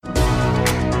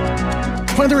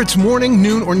Whether it's morning,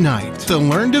 noon, or night, the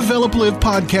Learn, Develop, Live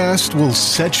podcast will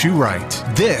set you right.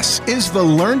 This is the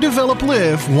Learn, Develop,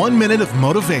 Live 1 Minute of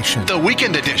Motivation, the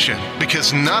weekend edition,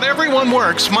 because not everyone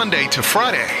works Monday to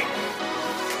Friday.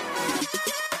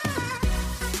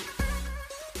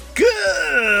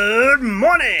 Good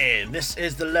morning! This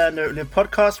is the Learn, Develop, Live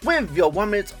podcast with your 1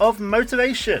 minute of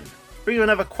motivation. Bring you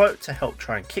another quote to help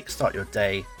try and kickstart your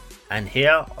day. And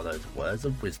here are those words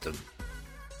of wisdom.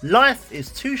 Life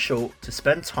is too short to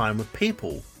spend time with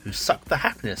people who suck the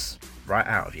happiness right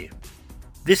out of you.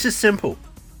 This is simple.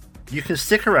 You can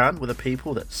stick around with the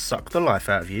people that suck the life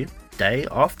out of you day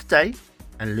after day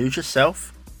and lose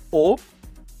yourself, or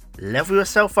level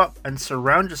yourself up and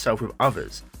surround yourself with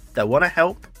others that want to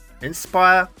help,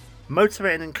 inspire,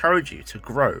 motivate and encourage you to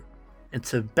grow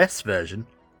into the best version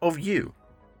of you.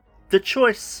 The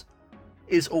choice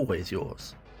is always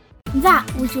yours.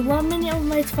 That was your 1 minute of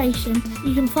motivation.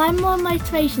 You can find more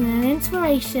motivation and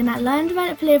inspiration at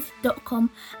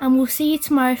learndeveloplive.com, and we'll see you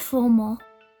tomorrow for more.